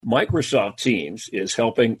Microsoft Teams is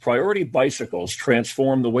helping Priority Bicycles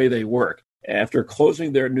transform the way they work. After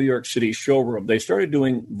closing their New York City showroom, they started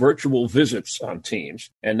doing virtual visits on Teams.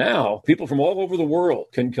 And now people from all over the world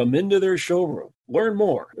can come into their showroom. Learn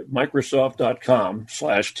more at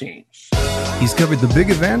Microsoft.com/Teams. He's covered the big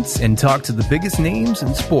events and talked to the biggest names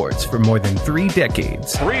in sports for more than 3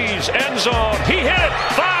 decades. Breeze, end zone. He hit it.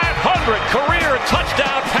 500 career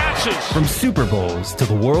touchdown passes. From Super Bowls to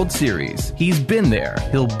the World Series, he's been there,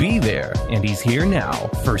 he'll be there, and he's here now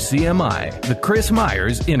for CMI, the Chris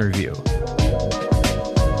Myers Interview.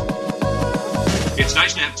 It's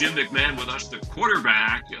nice to have Jim McMahon with us, the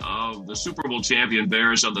quarterback of the Super Bowl champion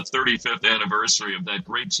Bears on the 35th anniversary of that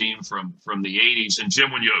great team from the 80s. And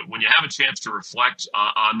Jim, when you have a chance to reflect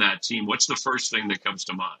on that team, what's the first thing that comes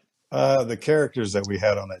to mind? The characters that we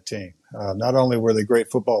had on that team. Not only were they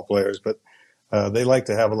great football players, but they liked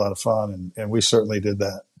to have a lot of fun, and we certainly did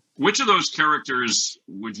that. Which of those characters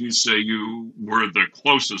would you say you were the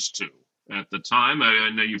closest to at the time?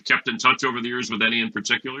 I know you've kept in touch over the years with any in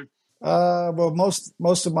particular? Well,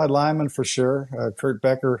 most of my linemen for sure. Kurt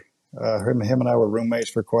Becker, him and I were roommates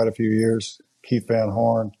for quite a few years. Keith Van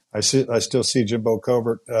Horn. I still see Jimbo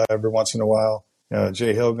Covert every once in a while.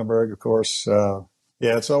 Jay Hilgenberg, of course.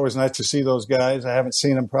 Yeah, it's always nice to see those guys. I haven't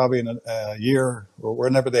seen them probably in a year, or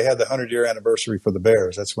whenever they had the 100-year anniversary for the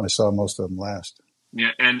Bears. That's when I saw most of them last. Yeah,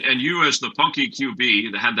 and you as the punky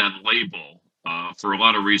QB that had that label for a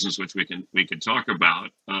lot of reasons, which we can talk about.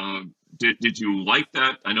 Did you like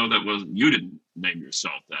that? I know that you didn't name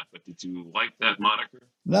yourself that, but did you like that moniker?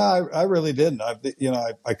 No, I really didn't.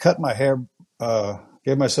 I cut my hair,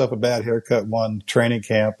 gave myself a bad haircut one training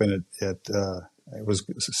camp, and it was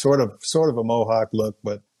sort of a mohawk look,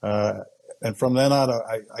 but and from then on,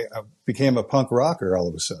 I became a punk rocker all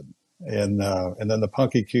of a sudden, and then the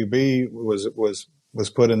punky QB was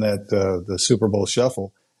put in that the Super Bowl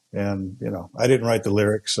shuffle, and I didn't write the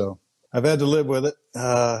lyrics, so I've had to live with it.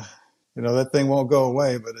 That thing won't go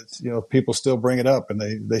away, but it's people still bring it up and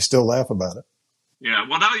they still laugh about it. Yeah,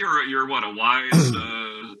 well, now you're what, a wise,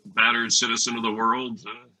 battered citizen of the world.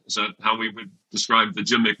 Is that how we would describe the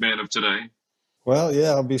Jim McMahon of today? Well, yeah,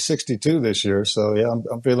 I'll be 62 this year, so yeah,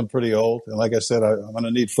 I'm feeling pretty old. And like I said, I'm going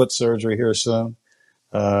to need foot surgery here soon.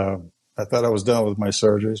 I thought I was done with my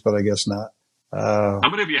surgeries, but I guess not. How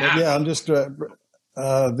many have you had? Yeah, I'm just.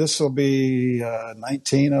 This will be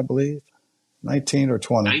 19, I believe, 19 or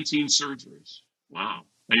 20. 19 surgeries. Wow,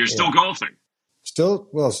 and you're still golfing. Still,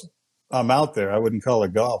 well, I'm out there. I wouldn't call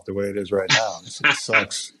it golf the way it is right now. It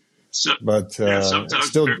sucks, but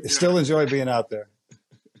still enjoy being out there.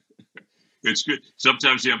 It's good.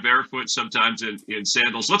 Sometimes you have barefoot, sometimes in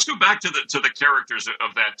sandals. Let's go back to the characters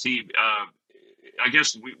of that team. I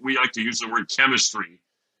guess we like to use the word chemistry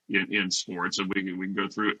in sports, and we can go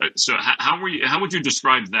through. So how would you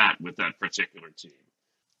describe that with that particular team?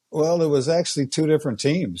 Well, it was actually 2 different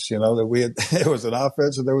teams. That we had. There was an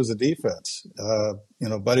offense and there was a defense.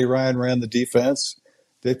 Buddy Ryan ran the defense,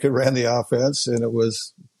 Ditka ran the offense, and it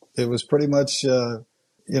was pretty much.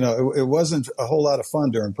 It wasn't a whole lot of fun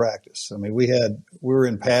during practice. I mean, we were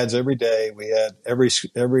in pads every day. We had every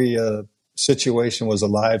situation was a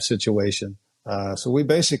live situation. So we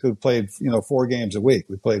basically played, 4 games a week.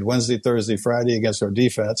 We played Wednesday, Thursday, Friday against our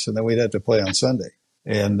defense, and then we'd have to play on Sunday.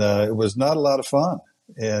 And it was not a lot of fun.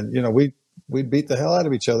 And, we'd beat the hell out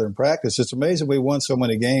of each other in practice. It's amazing we won so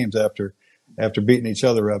many games after beating each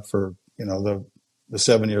other up for, the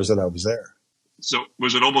 7 years that I was there. So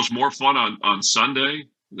was it almost more fun on Sunday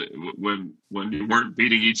when you weren't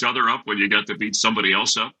beating each other up, when you got to beat somebody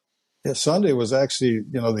else up? Yeah, Sunday was actually,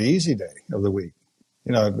 the easy day of the week.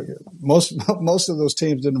 Most of those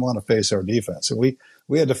teams didn't want to face our defense, and we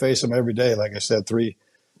had to face them every day. Like I said, three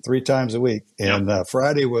times a week. And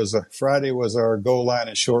Friday was our goal line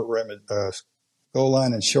and short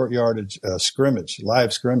yardage scrimmage,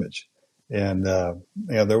 live scrimmage. And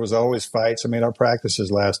there was always fights. I mean, our practices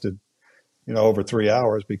lasted over 3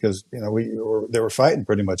 hours because they were fighting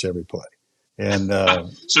pretty much every play. And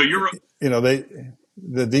so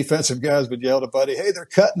the defensive guys would yell to Buddy, "Hey, they're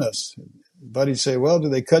cutting us." Buddy'd say, "Well, do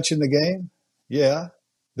they cut you in the game?" "Yeah."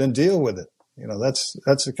 "Then deal with it."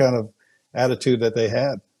 That's the kind of attitude that they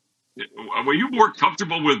had. Were you more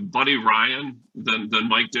comfortable with Buddy Ryan than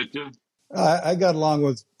Mike Ditka? I got along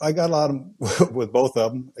with both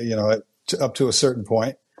of them. Up to a certain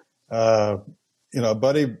point.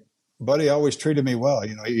 Buddy always treated me well.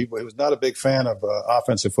 He was not a big fan of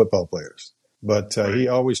offensive football players, but he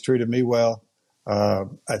always treated me well. I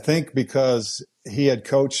think because he had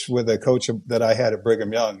coached with a coach that I had at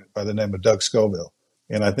Brigham Young by the name of Doug Scoville.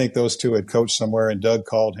 And I think those two had coached somewhere, and Doug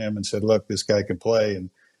called him and said, "Look, this guy can play." And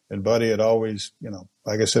And Buddy had always,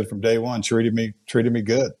 like I said, from day one, treated me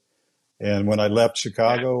good. And when I left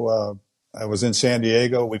Chicago, I was in San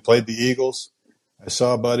Diego. We played the Eagles. I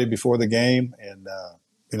saw Buddy before the game,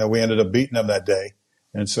 and we ended up beating them that day.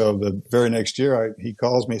 And so the very next year, he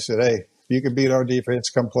calls me and said, "Hey, if you can beat our defense,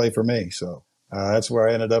 come play for me." So that's where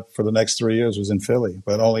I ended up for the next 3 years, was in Philly,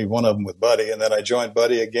 but only one of them with Buddy. And then I joined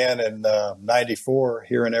Buddy again in '94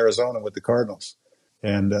 here in Arizona with the Cardinals.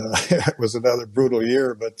 And it was another brutal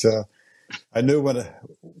year, but I knew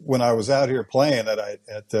when I was out here playing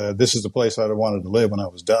that this is the place I wanted to live when I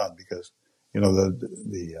was done, because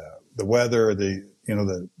the weather, the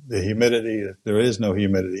humidity. There is no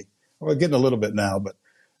humidity. We're getting a little bit now, but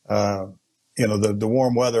the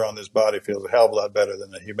warm weather on this body feels a hell of a lot better than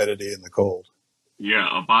the humidity and the cold. Yeah,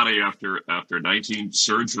 a body after 19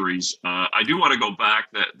 surgeries. I do want to go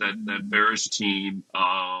back that Bears team.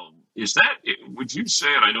 Is that, would you say,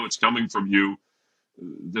 and I know it's coming from you,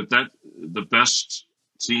 that the best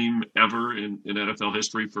team ever in NFL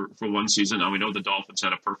history for one season? Now, we know the Dolphins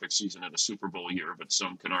had a perfect season in a Super Bowl year, but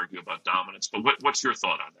some can argue about dominance. But what's your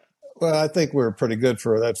thought on that? Well, I think we were pretty good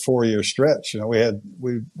for that 4-year stretch.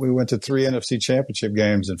 We went to 3 NFC championship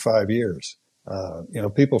games in 5 years.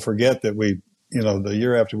 People forget that the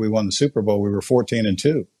year after we won the Super Bowl, we were 14-2.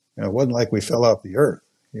 It wasn't like we fell off the earth.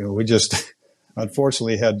 We just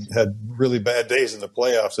unfortunately had really bad days in the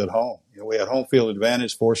playoffs at home. We had home field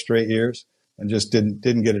advantage 4 straight years and just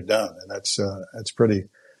didn't get it done. And that's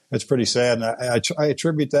pretty sad. And I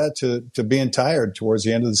attribute that to being tired towards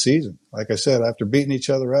the end of the season. Like I said, after beating each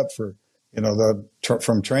other up for,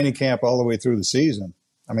 from training camp all the way through the season,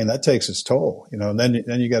 I mean, that takes its toll, and then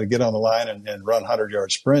you got to get on the line and run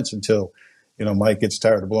 100-yard sprints until, Mike gets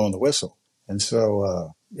tired of blowing the whistle. And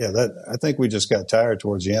so, I think we just got tired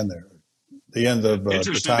towards the end there, the end of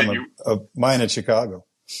the time of mine in Chicago.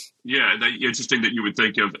 Yeah, interesting that you would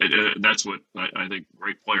think of. That's what I think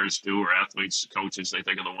great players do, or athletes, coaches. They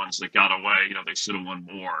think of the ones that got away. They should have won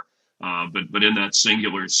more. But in that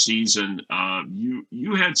singular season,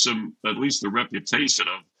 you had at least the reputation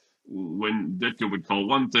of, when Ditka would call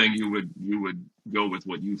one thing, you would go with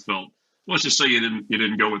what you felt. Let's just say you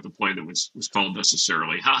didn't go with the play that was called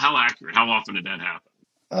necessarily. How accurate? How often did that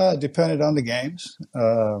happen? Depended on the games.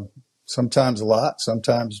 Sometimes a lot,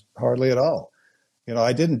 sometimes hardly at all.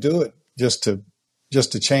 I didn't do it just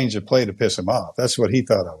to change a play to piss him off. That's what he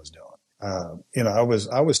thought I was doing.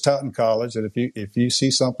 I was taught in college that if you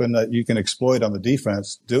see something that you can exploit on the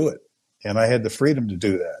defense, do it. And I had the freedom to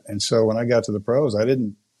do that. And so when I got to the pros, I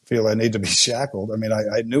didn't feel I needed to be shackled. I mean,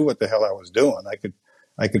 I knew what the hell I was doing.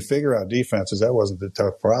 I could figure out defenses. That wasn't the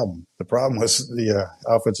tough problem. The problem was the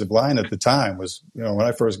offensive line at the time was, when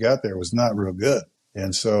I first got there, was not real good.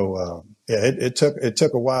 And so, it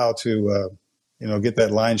took a while to, get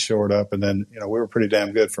that line shored up. And then, we were pretty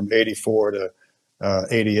damn good from 84 to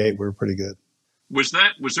 88. We were pretty good. Was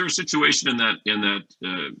there a situation in that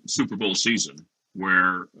Super Bowl season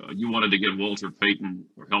where you wanted to get Walter Payton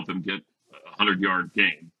or help him get a 100-yard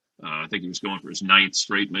game? I think he was going for his 9th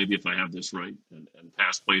straight, maybe, if I have this right, and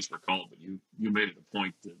pass plays were called. But you made it a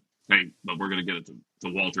point that, hey, but we're going to get it to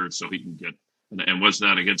Walter so he can get. And was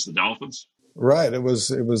that against the Dolphins? Right. It was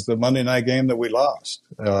the Monday night game that we lost.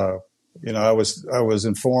 I was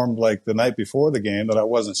informed like the night before the game that I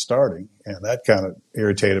wasn't starting, and that kind of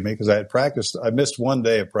irritated me because I had practiced. I missed one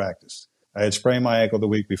day of practice. I had sprained my ankle the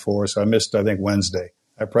week before, so I missed, I think, Wednesday.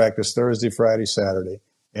 I practiced Thursday, Friday, Saturday,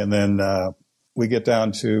 and then we get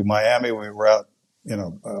down to Miami. We were out,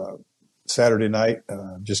 Saturday night,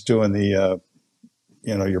 just doing the,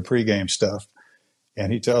 your pregame stuff,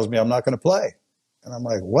 and he tells me I'm not going to play. And I'm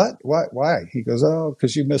like, what? Why? He goes, oh,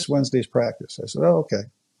 because you missed Wednesday's practice. I said, oh, okay,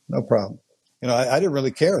 no problem. I didn't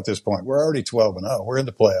really care at this point. We're already 12-0. We're in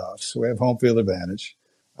the playoffs. We have home field advantage.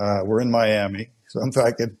 We're in Miami. So I'm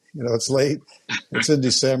thinking, it's late. It's in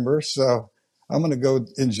December. So I'm going to go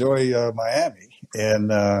enjoy Miami,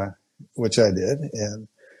 and which I did.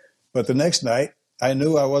 But the next night, I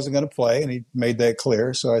knew I wasn't going to play, and he made that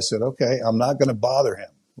clear. So I said, okay, I'm not going to bother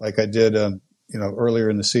him like I did,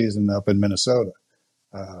 earlier in the season up in Minnesota.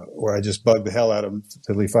 Where I just bugged the hell out of him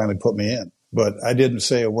until he finally put me in. But I didn't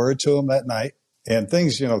say a word to him that night. And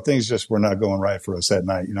things just were not going right for us that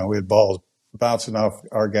night. We had balls bouncing off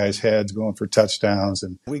our guys' heads, going for touchdowns.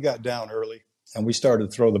 And we got down early, and we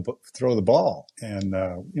started to throw the ball. And,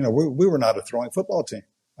 we were not a throwing football team.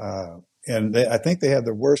 And I think they had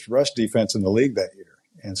the worst rush defense in the league that year.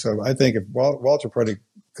 And so I think if Walter Purdy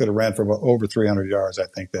could have ran for over 300 yards, I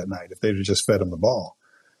think, that night, if they'd have just fed him the ball.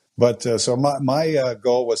 But so my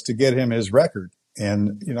goal was to get him his record.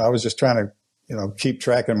 And, I was just trying to, keep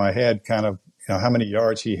track in my head kind of, how many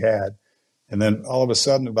yards he had And then all of a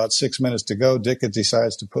sudden, about 6 minutes to go, Ditka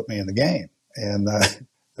decides to put me in the game. And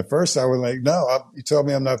at first I was like, no, you told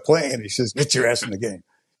me I'm not playing. He says, get your ass in the game.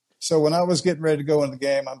 So when I was getting ready to go in the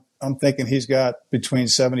game, I'm thinking he's got between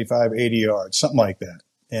 75, 80 yards, something like that.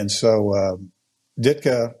 And so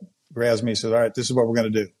Ditka grabs me and says, all right, this is what we're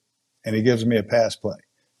going to do. And he gives me a pass play.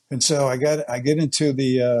 And so I get into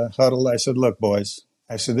the huddle. I said, look, boys,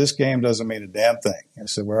 I said, this game doesn't mean a damn thing. I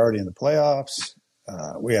said, we're already in the playoffs.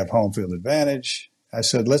 We have home field advantage. I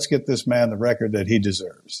said, let's get this man the record that he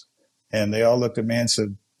deserves. And they all looked at me and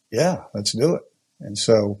said, yeah, let's do it. And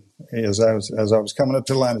so as I was coming up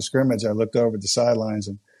to the line of scrimmage, I looked over at the sidelines,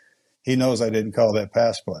 and he knows I didn't call that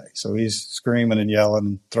pass play. So he's screaming and yelling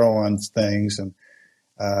and throwing things. And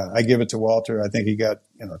I give it to Walter. I think he got,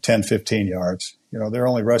 10, 15 yards. They're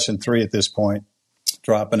only rushing 3 at this point,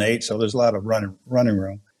 dropping 8. So there's a lot of running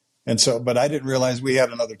room. And so, but I didn't realize we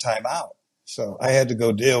had another timeout. So I had to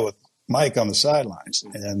go deal with Mike on the sidelines,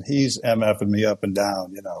 and he's MFing me up and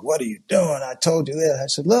down. What are you doing? I told you that. I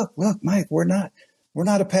said, look, Mike, we're not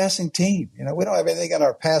a passing team. We don't have anything in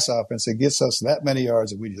our pass offense that gets us that many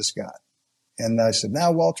yards that we just got. And I said,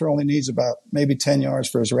 now Walter only needs about maybe 10 yards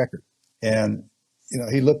for his record. And,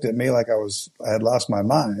 he looked at me like I had lost my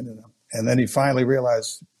mind. And then he finally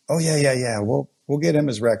realized, oh yeah. We'll get him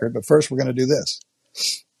his record, but first we're going to do this.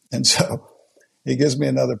 And so he gives me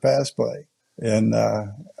another pass play. And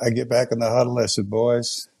I get back in the huddle. I said,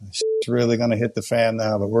 boys, it's really going to hit the fan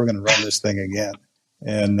now, but we're going to run this thing again.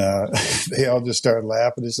 And they all just started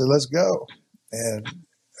laughing. They said, let's go. And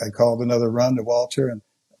I called another run to Walter. And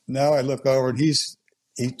now I look over, and he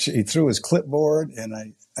threw his clipboard, and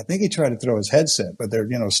I think he tried to throw his headset, but they're,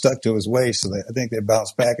 stuck to his waist. So I think they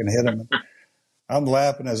bounced back and hit him. And I'm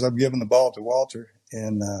laughing as I'm giving the ball to Walter.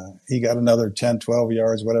 And he got another 10, 12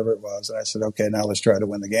 yards, whatever it was. And I said, okay, now let's try to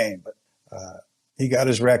win the game. But he got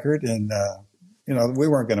his record, and, we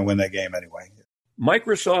weren't going to win that game anyway.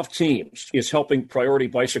 Microsoft Teams is helping Priority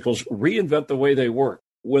Bicycles reinvent the way they work.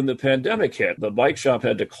 When the pandemic hit, the bike shop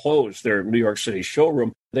had to close their New York City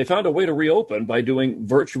showroom. They found a way to reopen by doing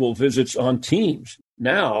virtual visits on Teams.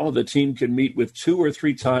 Now, the team can meet with 2 or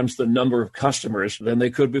 3 times the number of customers than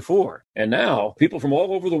they could before. And now, people from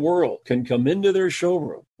all over the world can come into their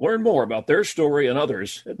showroom. Learn more about their story and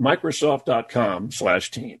others at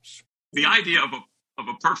Microsoft.com/Teams. The idea of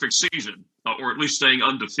a perfect season, or at least staying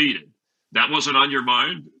undefeated, that wasn't on your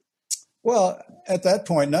mind? Well, at that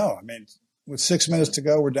point, no. I mean, with 6 minutes to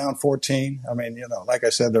go, we're down 14. I mean, like I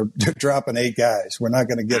said, they're dropping 8 guys. We're not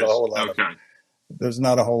going to get a whole lot there's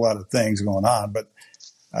not a whole lot of things going on, but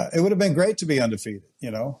it would have been great to be undefeated,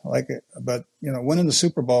 but winning the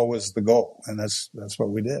Super Bowl was the goal, and that's what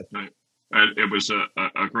we did. Right. And it was a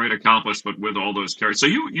great accomplishment with all those characters. So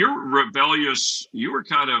you're rebellious. You were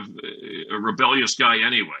kind of a rebellious guy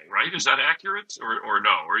anyway, right? Is that accurate, or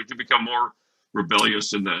no? Or did you become more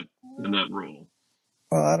rebellious in that role?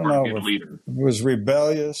 Well, I don't know if it was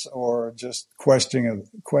rebellious or just questioning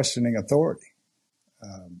authority.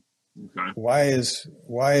 Okay. Why is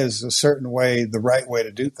a certain way the right way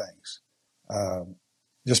to do things?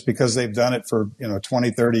 Just because they've done it for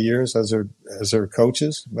 20, 30 years as their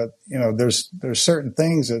coaches, but there's certain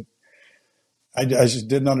things that I just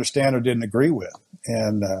didn't understand or didn't agree with,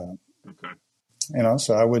 and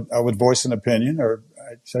so I would voice an opinion, or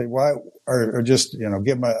I'd say why, or just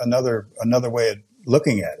give them another way of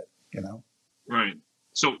looking at it, Right.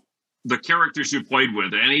 So the characters you played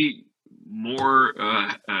with, any more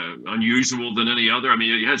unusual than any other? I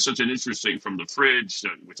mean, you had such an interesting, from the fridge.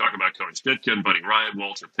 We talk about Coach Ditka, Buddy Ryan,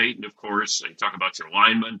 Walter Payton, of course. You talk about your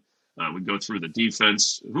linemen. We go through the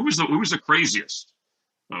defense. Who was the craziest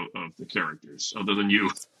of the characters, other than you,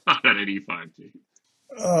 on that 85 team?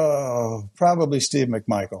 Oh, probably Steve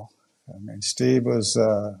McMichael. I mean, Steve was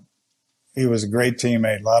he was a great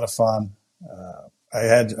teammate, a lot of fun.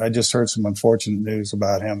 I just heard some unfortunate news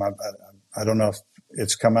about him. I don't know if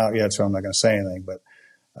it's come out yet, so I'm not going to say anything, but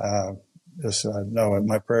just know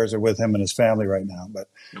my prayers are with him and his family right now. But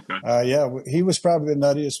he was probably the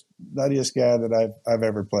nuttiest guy that I've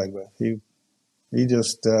ever played with. He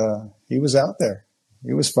just he was out there.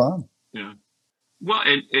 He was fun. Yeah. Well,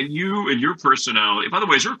 and you and your personality. By the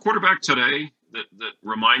way, is there a quarterback today that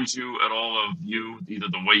reminds you at all of you, either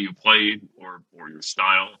the way you played or your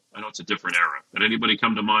style? I know it's a different era. Did anybody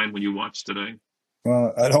come to mind when you watched today?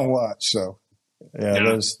 Well, I don't watch, so. Yeah,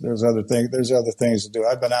 there's other things. There's other things to do.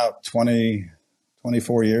 I've been out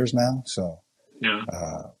 24 years now, so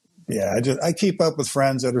I keep up with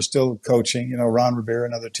friends that are still coaching. Ron Rivera,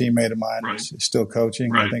 another teammate of mine, is still coaching.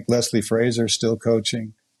 Right. I think Leslie Fraser is still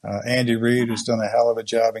coaching. Andy Reid, who's done a hell of a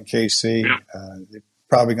job in KC,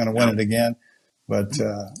 probably going to win it again. But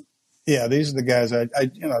Yeah, these are the guys I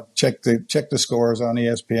check the scores on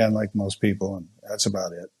ESPN like most people, and that's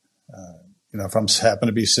about it. If I'm happen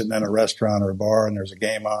to be sitting in a restaurant or a bar and there's a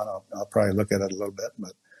game on, I'll probably look at it a little bit.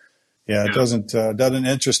 But it doesn't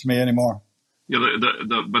interest me anymore. Yeah,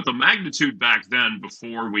 but the magnitude back then,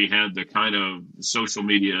 before we had the kind of social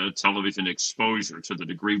media, television exposure to the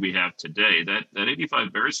degree we have today, that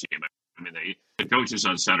 '85 Bears team. I mean, they had coaches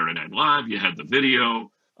on Saturday Night Live. You had the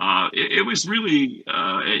video. It was really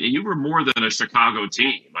you were more than a Chicago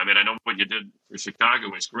team. I mean, I know what you did for Chicago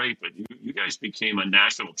was great, but you guys became a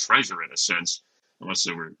national treasure in a sense. Unless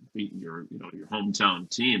they were your hometown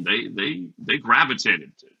team, they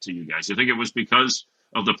gravitated to you guys. You think it was because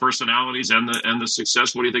of the personalities and the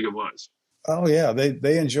success? What do you think it was? Oh yeah,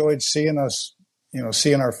 they enjoyed seeing us,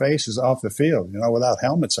 seeing our faces off the field, without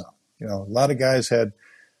helmets on. A lot of guys had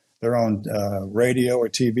their own radio or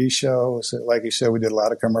TV shows. Like you said, we did a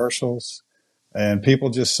lot of commercials, and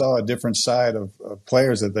people just saw a different side of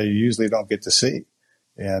players that they usually don't get to see.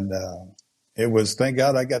 And it was, thank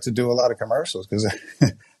God I got to do a lot of commercials because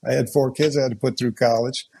I had 4 kids I had to put through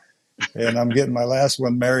college. And I'm getting my last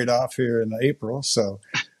one married off here in April. So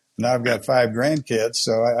now I've got 5 grandkids.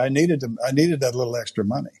 So I needed that little extra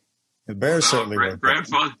money. The Bears certainly were.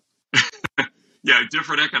 Grandfather. Yeah,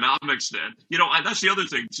 different economics then. That's the other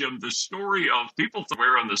thing, Jim. The story of people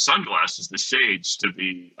wearing the sunglasses, the shades to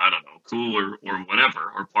be, I don't know, cool or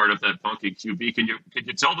whatever, or part of that punky QB. Can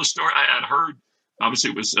you tell the story? I had heard, obviously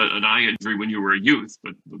it was an eye injury when you were a youth,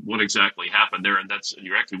 but what exactly happened there? And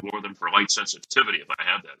you actually wore them for light sensitivity, if I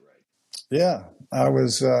have that right. Yeah, I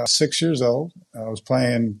was 6 years old. I was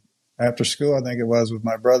playing after school, I think it was, with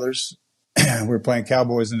my brothers. We were playing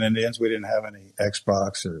Cowboys and Indians. We didn't have any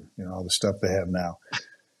Xbox or all the stuff they have now.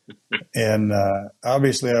 And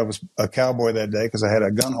obviously I was a cowboy that day because I had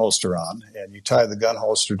a gun holster on, and you tie the gun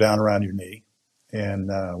holster down around your knee. And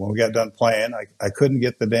when we got done playing, I couldn't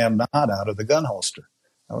get the damn knot out of the gun holster.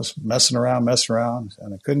 I was messing around,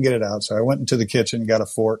 and I couldn't get it out. So I went into the kitchen, got a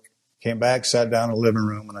fork, came back, sat down in the living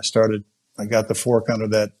room, and I got the fork under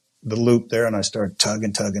the loop there, and I started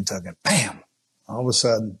tugging. Bam! All of a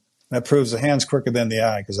sudden, that proves the hand's quicker than the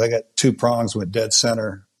eye, because I got 2 prongs went dead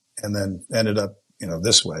center and then ended up,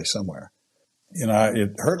 this way somewhere.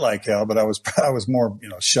 It hurt like hell, but I was more,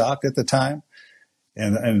 shocked at the time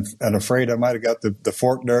and afraid I might have got the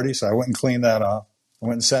fork dirty. So I went and cleaned that off. I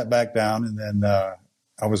went and sat back down, and then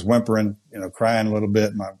I was whimpering, crying a little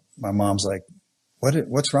bit. My mom's like,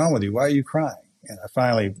 what's wrong with you? Why are you crying? And I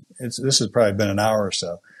finally, this has probably been an hour or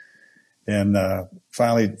so, and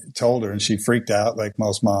finally told her, and she freaked out like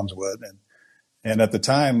most moms would. And at the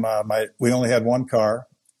time, we only had 1 car.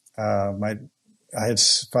 I had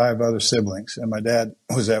 5 other siblings, and my dad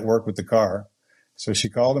was at work with the car. So she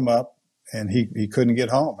called him up, and he couldn't get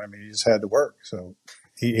home. I mean, he just had to work. So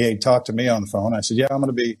he talked to me on the phone. I said, yeah,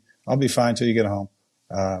 I'll be fine till you get home.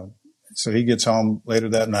 So he gets home later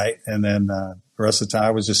that night, and then the rest of the time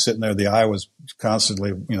I was just sitting there. The eye was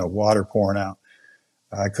constantly, water pouring out.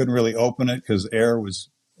 I couldn't really open it because air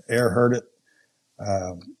hurt it.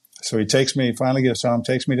 So he finally gets home,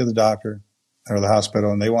 takes me to the doctor or the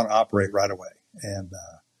hospital, and they want to operate right away. And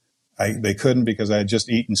they couldn't because I had just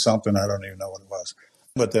eaten something. I don't even know what it was.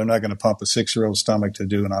 But they're not going to pump a 6-year-old stomach to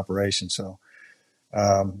do an operation. So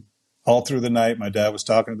all through the night, my dad was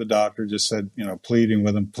talking to the doctor, just said, pleading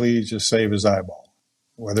with him, please just save his eyeball.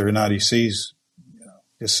 Whether or not he sees,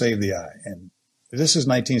 just save the eye. And this is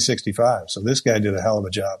 1965, so this guy did a hell of a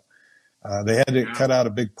job. They had to cut out a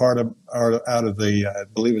big part out of the, I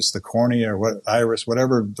believe it's the cornea or iris,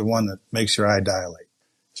 whatever, the one that makes your eye dilate.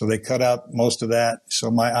 So they cut out most of that.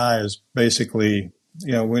 So my eye is basically,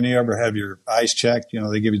 when you ever have your eyes checked,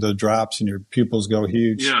 they give you the drops and your pupils go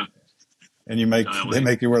huge. Yeah. And they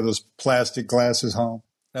make you wear those plastic glasses home.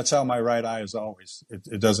 That's how my right eye is always.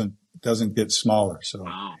 It doesn't get smaller. So,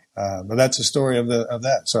 but that's the story of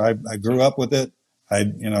that. So I grew up with it.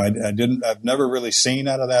 I've never really seen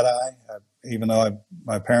out of that eye, even though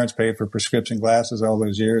my parents paid for prescription glasses all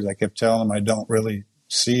those years. I kept telling them I don't really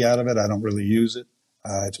see out of it. I don't really use it.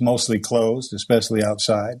 It's mostly closed, especially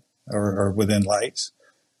outside or within lights.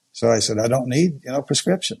 So I said, I don't need,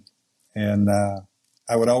 prescription. And,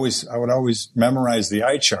 I would always memorize the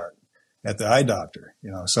eye chart at the eye doctor,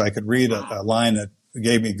 so I could read a line that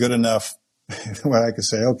gave me good enough where I could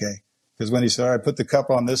say, okay. Because when he said, all right, put the cup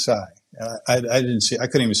on this eye, and I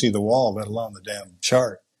couldn't even see the wall, let alone the damn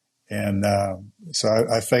chart. And so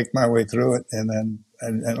I faked my way through it. And then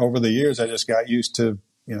and over the years, I just got used to,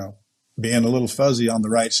 being a little fuzzy on the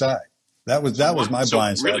right side. That was my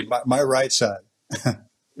blind side, my right side.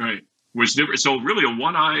 Right. Was different. So really a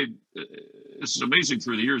one-eyed this is amazing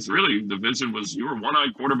through the years. Really, the vision was you were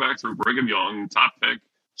one-eyed quarterback through Brigham Young, top pick,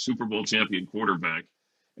 Super Bowl champion quarterback,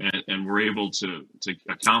 and were able to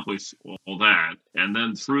accomplish all that. And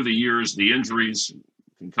then through the years, the injuries,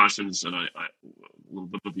 concussions, and a little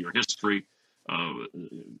bit of your history,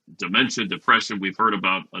 dementia, depression. We've heard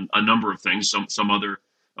about a number of things. Some other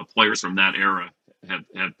players from that era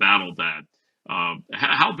have battled that.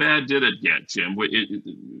 How bad did it get, Jim?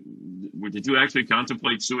 Did you actually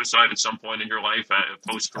contemplate suicide at some point in your life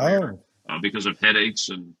post-career because of headaches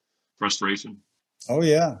and frustration? Oh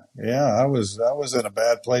yeah. I was in a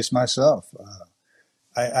bad place myself.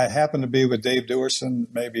 I happened to be with Dave Duerson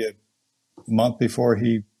maybe a month before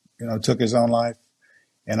he, took his own life,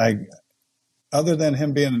 and other than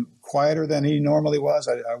him being quieter than he normally was,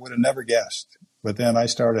 I would have never guessed. But then I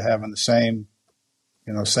started having the same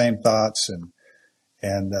thoughts,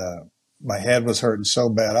 and my head was hurting so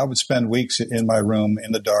bad. I would spend weeks in my room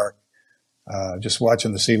in the dark, just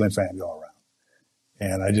watching the ceiling fan go around.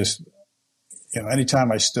 And I just,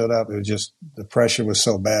 anytime I stood up, it was just, the pressure was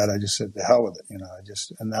so bad. I just said, the hell with it.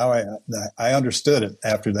 And now I understood it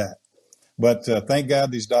after that. But thank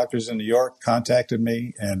God these doctors in New York contacted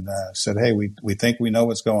me and said, hey, we think we know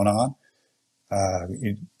what's going on.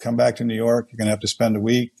 You come back to New York, you're going to have to spend a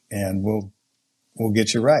week, and we'll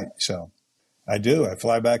get you right. So I do. I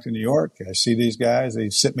fly back to New York. I see these guys. They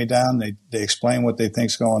sit me down. They explain what they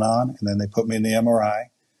think's going on, and then they put me in the MRI,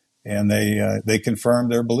 and they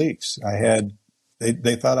confirmed their beliefs.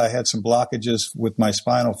 They thought I had some blockages with my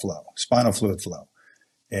spinal fluid flow,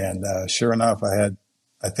 and sure enough, I had,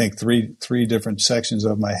 I think, three different sections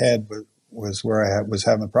of my head was where I was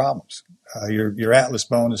having problems. Your atlas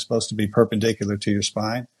bone is supposed to be perpendicular to your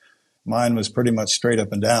spine. Mine was pretty much straight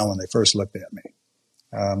up and down when they first looked at me.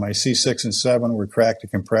 My C6 and 7 were cracked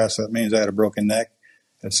and compressed. That means I had a broken neck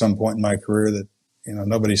at some point in my career that,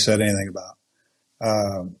 nobody said anything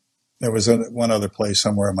about. There was one other place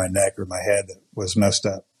somewhere in my neck or my head that was messed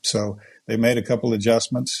up. So they made a couple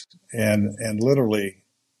adjustments, and literally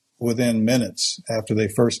within minutes after they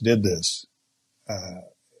first did this,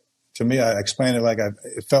 to me, I explained it like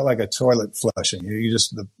it felt like a toilet flushing. You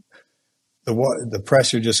just, the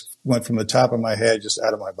pressure just went from the top of my head just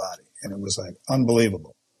out of my body. And it was like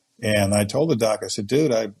unbelievable. And I told the doc, I said,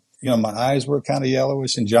 dude, my eyes were kind of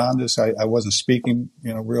yellowish and jaundiced. I wasn't speaking,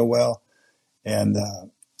 real well. And,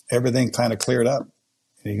 everything kind of cleared up.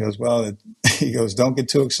 And he goes, don't get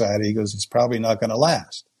too excited. He goes, it's probably not going to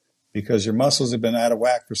last because your muscles have been out of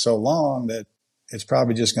whack for so long that it's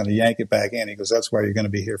probably just going to yank it back in. He goes, that's why you're going to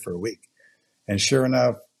be here for a week. And sure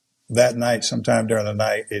enough, that night, sometime during the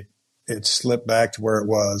night, it slipped back to where it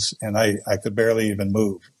was, and I could barely even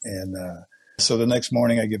move. And so the next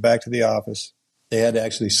morning I get back to the office. They had to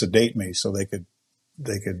actually sedate me so they could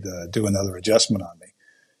do another adjustment on me.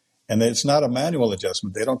 And it's not a manual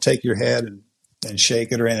adjustment. They don't take your head and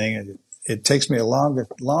shake it or anything. It takes me longer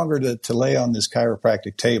to lay on this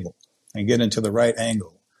chiropractic table and get into the right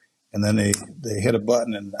angle. And then they hit a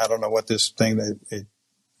button, and I don't know what this thing,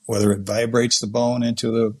 whether it vibrates the bone into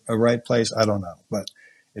the right place, I don't know. But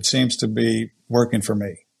it seems to be working for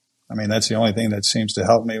me. I mean, that's the only thing that seems to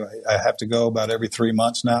help me. I have to go about every 3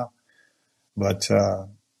 months now. But,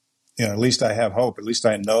 at least I have hope. At least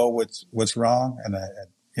I know what's wrong.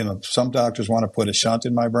 And some doctors want to put a shunt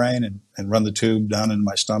in my brain and run the tube down in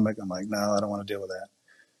my stomach. I'm like, no, I don't want to deal with that.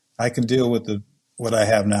 I can deal with what I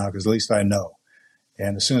have now because at least I know.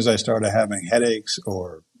 And as soon as I started having headaches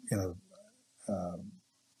or, and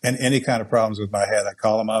any kind of problems with my head, I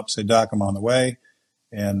call him up, say, Doc, I'm on the way.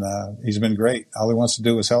 And he's been great. All he wants to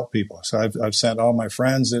do is help people. So I've sent all my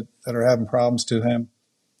friends that are having problems to him.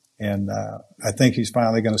 And I think he's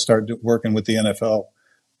finally going to start working with the NFL,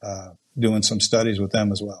 doing some studies with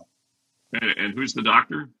them as well. And who's the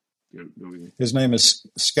doctor? His name is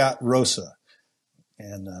Scott Rosa.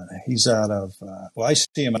 And he's out of, I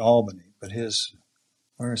see him in Albany, but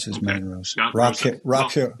where's his main room? Rock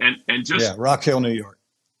Hill, New York.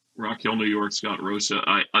 Rock Hill, New York, Scott Rosa.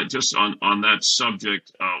 I just on that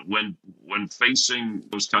subject, when facing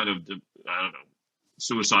those kind of,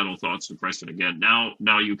 suicidal thoughts, depression again,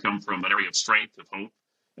 now you come from an area of strength, of hope,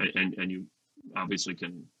 and you obviously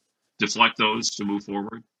can deflect those to move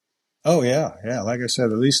forward. Oh yeah. Yeah. Like I said,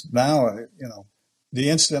 at least now, the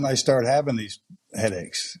instant I start having these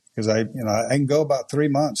headaches, because I can go about 3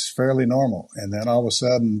 months fairly normal. And then all of a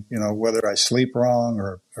sudden, whether I sleep wrong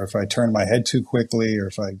or if I turn my head too quickly, or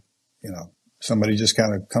if somebody just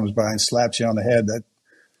kind of comes by and slaps you on the head,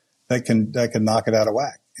 that can knock it out of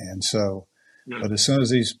whack. And so, yeah. But as soon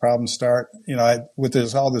as these problems start,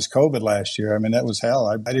 with all this COVID last year, I mean, that was hell.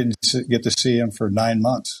 I didn't get to see him for 9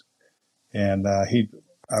 months. And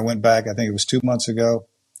I went back, I think it was 2 months ago.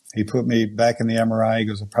 He put me back in the MRI. He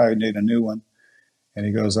goes, I probably need a new one. And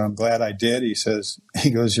he goes, I'm glad I did. He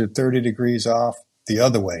goes, you're 30 degrees off the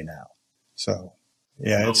other way now. So,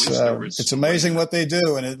 yeah, it's amazing what they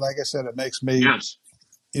do. And like I said, it makes me,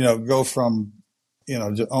 go from,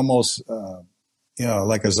 almost,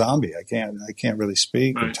 like a zombie. I can't really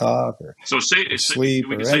speak or talk or sleep.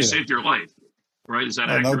 We can say saved your life, right? Is that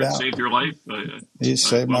accurate? No doubt. Saved your life? He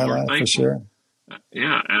saved my life for sure.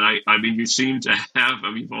 Yeah, and I mean, you seem to have.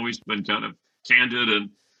 I mean, you've always been kind of candid and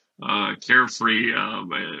carefree,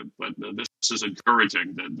 but this is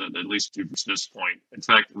encouraging that at least to this point. In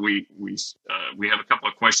fact, we have a couple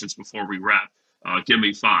of questions before we wrap. Give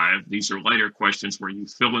me 5. These are lighter questions where you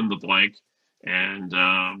fill in the blank and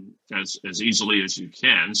as easily as you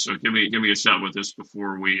can. So give me a shot with this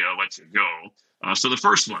before we let you go. So the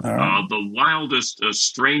first one, right. The wildest,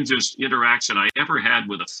 strangest interaction I ever had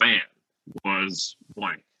with a fan was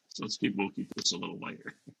blank. So we'll keep this a little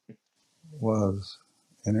lighter. Was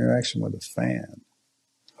interaction with a fan.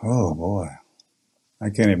 Oh boy,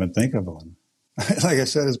 I can't even think of one. Like I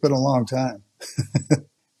said, it's been a long time.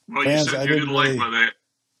 Well, fans, you said you didn't like when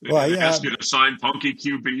they asked you to sign punky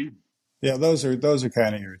QB. Yeah, those are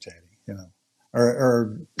kind of irritating,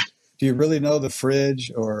 Or do you really know the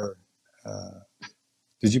fridge? Or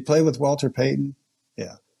did you play with Walter Payton?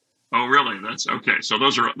 Yeah. Oh, really? That's okay. So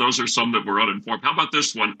those are some that were uninformed. How about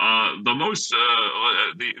this one? The most,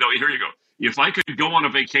 here you go. If I could go on a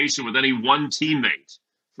vacation with any one teammate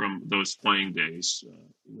from those playing days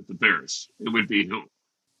with the Bears, it would be who?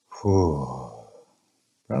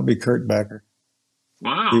 Probably Kurt Becker.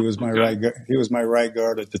 Wow. He was my right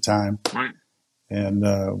guard at the time. Right. And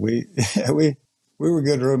we were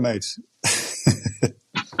good roommates.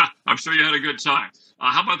 I'm sure you had a good time.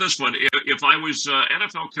 How about this one? If I was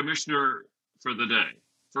NFL commissioner for the day,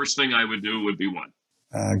 first thing I would do would be what?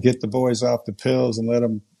 Get the boys off the pills and let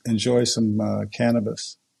them enjoy some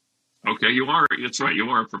cannabis. Okay, that's right. You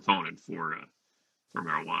are a proponent for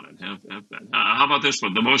marijuana. Have that. How about this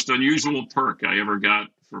one? The most unusual perk I ever got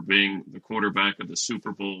for being the quarterback of the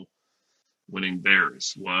Super Bowl winning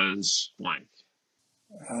Bears was blank.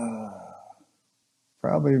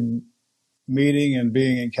 Probably meeting and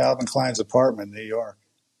being in Calvin Klein's apartment in New York.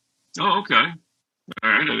 Oh, okay. All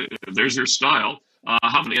right. There's your style.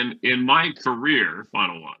 How many in my career,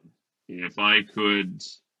 final one, if I could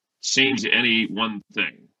change any one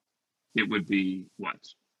thing, it would be what?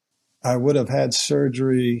 I would have had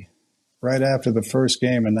surgery right after the first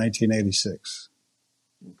game in 1986.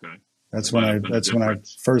 Okay. That's when I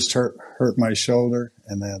first hurt my shoulder,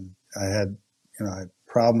 and then I had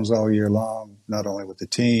problems all year long, not only with the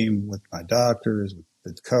team, with my doctors, with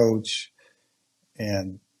the coach,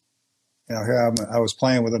 and here I was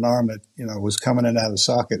playing with an arm that was coming in and out of the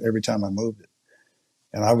socket every time I moved it,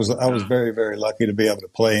 and I was very, very lucky to be able to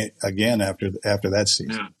play again after that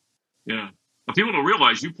season. Yeah. Well, people don't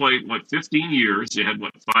realize you played 15 years. You had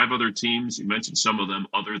 5 other teams. You mentioned some of them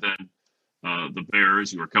other than the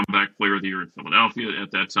Bears. You were comeback player of the year in Philadelphia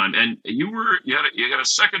at that time, and you got a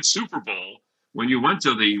second Super Bowl when you went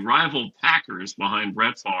to the rival Packers behind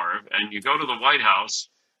Brett Favre, and you go to the White House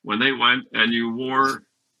when they went, and you wore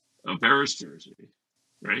a Bears jersey,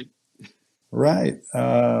 right? Right.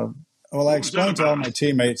 Well, I explained to all my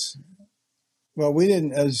teammates. Well, we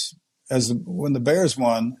didn't when the Bears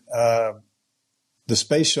won. The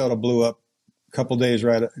space shuttle blew up a couple days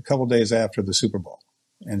after the Super Bowl,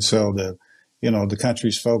 and so the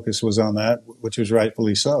country's focus was on that, which was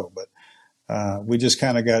rightfully so. But we just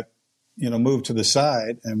kind of got moved to the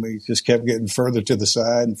side, and we just kept getting further to the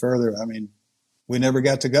side and further. I mean, we never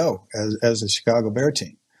got to go as a Chicago Bear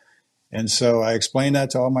team. And so I explained that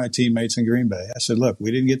to all my teammates in Green Bay. I said, look,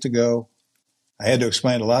 we didn't get to go. I had to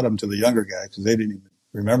explain a lot of them to the younger guys because they didn't even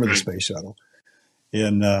remember the space shuttle.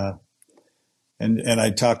 And I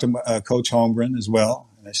talked to Coach Holmgren as well.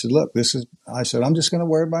 And I said, look, I said, I'm just going to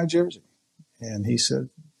wear my jersey. And he said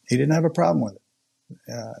he didn't have a problem with it.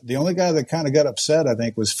 The only guy that kind of got upset, I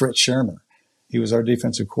think, was Fritz Shermer. He was our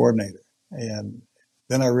defensive coordinator. And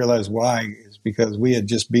then I realized why. Is because we had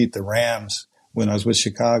just beat the Rams when I was with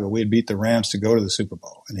Chicago. We had beat the Rams to go to the Super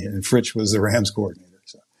Bowl. And Fritz was the Rams coordinator.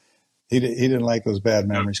 So he didn't like those bad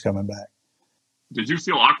memories coming back. Did you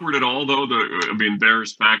feel awkward at all, though?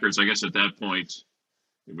 Bears, Packers, I guess at that point,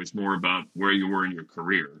 it was more about where you were in your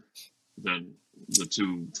career than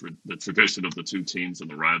the tradition of the two teams and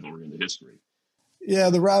the rivalry and the history. Yeah,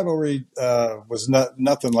 the rivalry was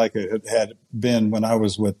nothing like it had been when I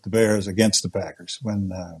was with the Bears against the Packers,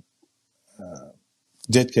 when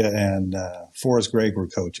Ditka and Forrest Gregg were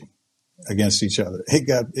coaching against each other.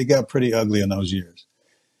 It got pretty ugly in those years.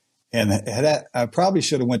 And I probably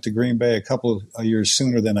should have went to Green Bay a couple of years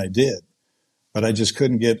sooner than I did, but I just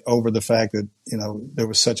couldn't get over the fact that, you know, there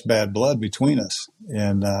was such bad blood between us.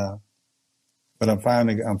 And, but I'm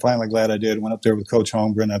finally glad I did. Went up there with Coach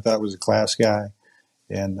Holmgren. I thought he was a class guy,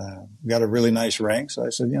 and got a really nice ring. So I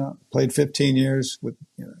said, you know, played 15 years with,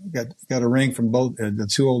 you know, got a ring from both the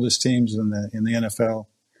two oldest teams in the NFL.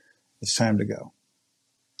 It's time to go.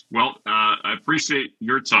 Well, I appreciate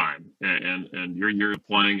your time and your year of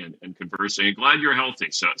playing and conversing. And glad you're healthy.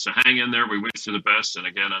 So hang in there. We wish you the best. And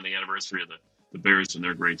again, on the anniversary of the Bears and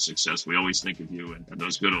their great success, we always think of you and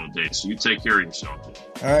those good old days. So you take care of yourself.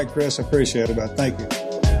 All right, Chris, I appreciate it. Thank you.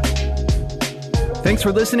 Thanks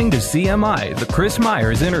for listening to CMI, the Chris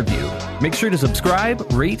Myers Interview. Make sure to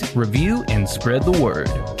subscribe, rate, review, and spread the word.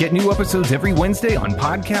 Get new episodes every Wednesday on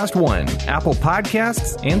Podcast One, Apple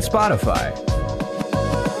Podcasts, and Spotify.